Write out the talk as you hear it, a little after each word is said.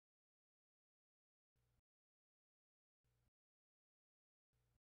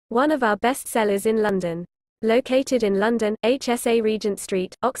One of our best sellers in London. Located in London, HSA Regent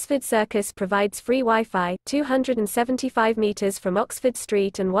Street, Oxford Circus provides free Wi-Fi, 275 metres from Oxford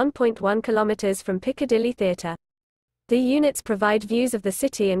Street and 1.1 kilometres from Piccadilly Theatre. The units provide views of the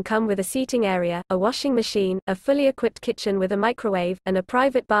city and come with a seating area, a washing machine, a fully equipped kitchen with a microwave, and a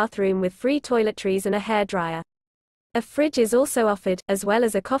private bathroom with free toiletries and a hairdryer. A fridge is also offered, as well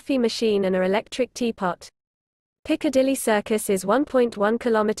as a coffee machine and an electric teapot. Piccadilly Circus is 1.1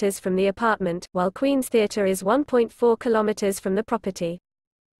 kilometres from the apartment, while Queen's Theatre is 1.4 kilometres from the property.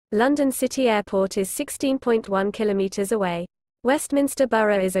 London City Airport is 16.1 kilometres away. Westminster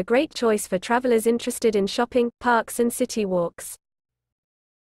Borough is a great choice for travellers interested in shopping, parks and city walks.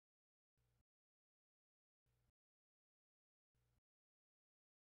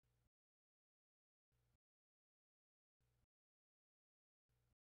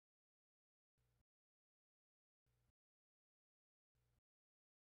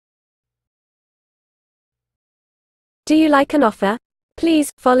 Do you like an offer?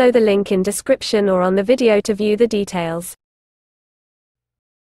 Please follow the link in description or on the video to view the details.